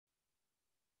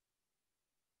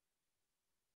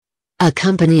A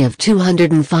company of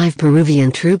 205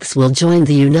 Peruvian troops will join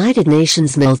the United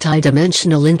Nations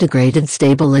Multidimensional Integrated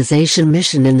Stabilization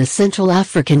Mission in the Central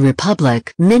African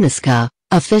Republic, MINUSCA,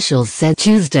 officials said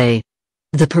Tuesday.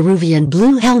 The Peruvian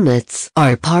Blue Helmets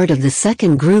are part of the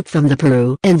second group from the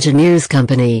Peru Engineers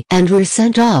Company and were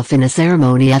sent off in a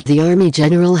ceremony at the Army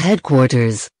General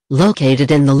Headquarters,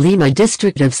 located in the Lima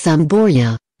district of San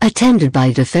Borja, attended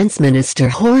by Defense Minister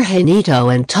Jorge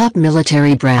Nieto and top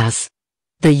military brass.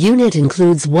 The unit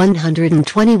includes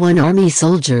 121 Army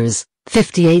soldiers,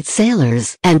 58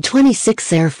 sailors, and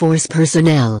 26 Air Force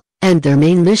personnel, and their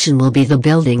main mission will be the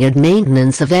building and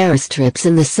maintenance of airstrips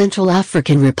in the Central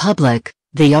African Republic,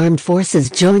 the Armed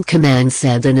Forces Joint Command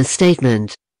said in a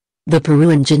statement. The Peru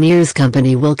Engineers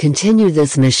Company will continue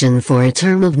this mission for a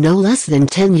term of no less than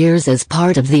 10 years as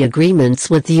part of the agreements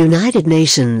with the United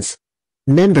Nations.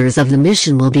 Members of the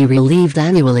mission will be relieved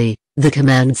annually, the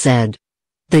command said.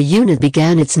 The unit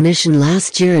began its mission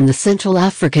last year in the Central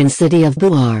African city of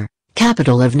Buar,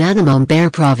 capital of Nanamombear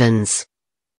province.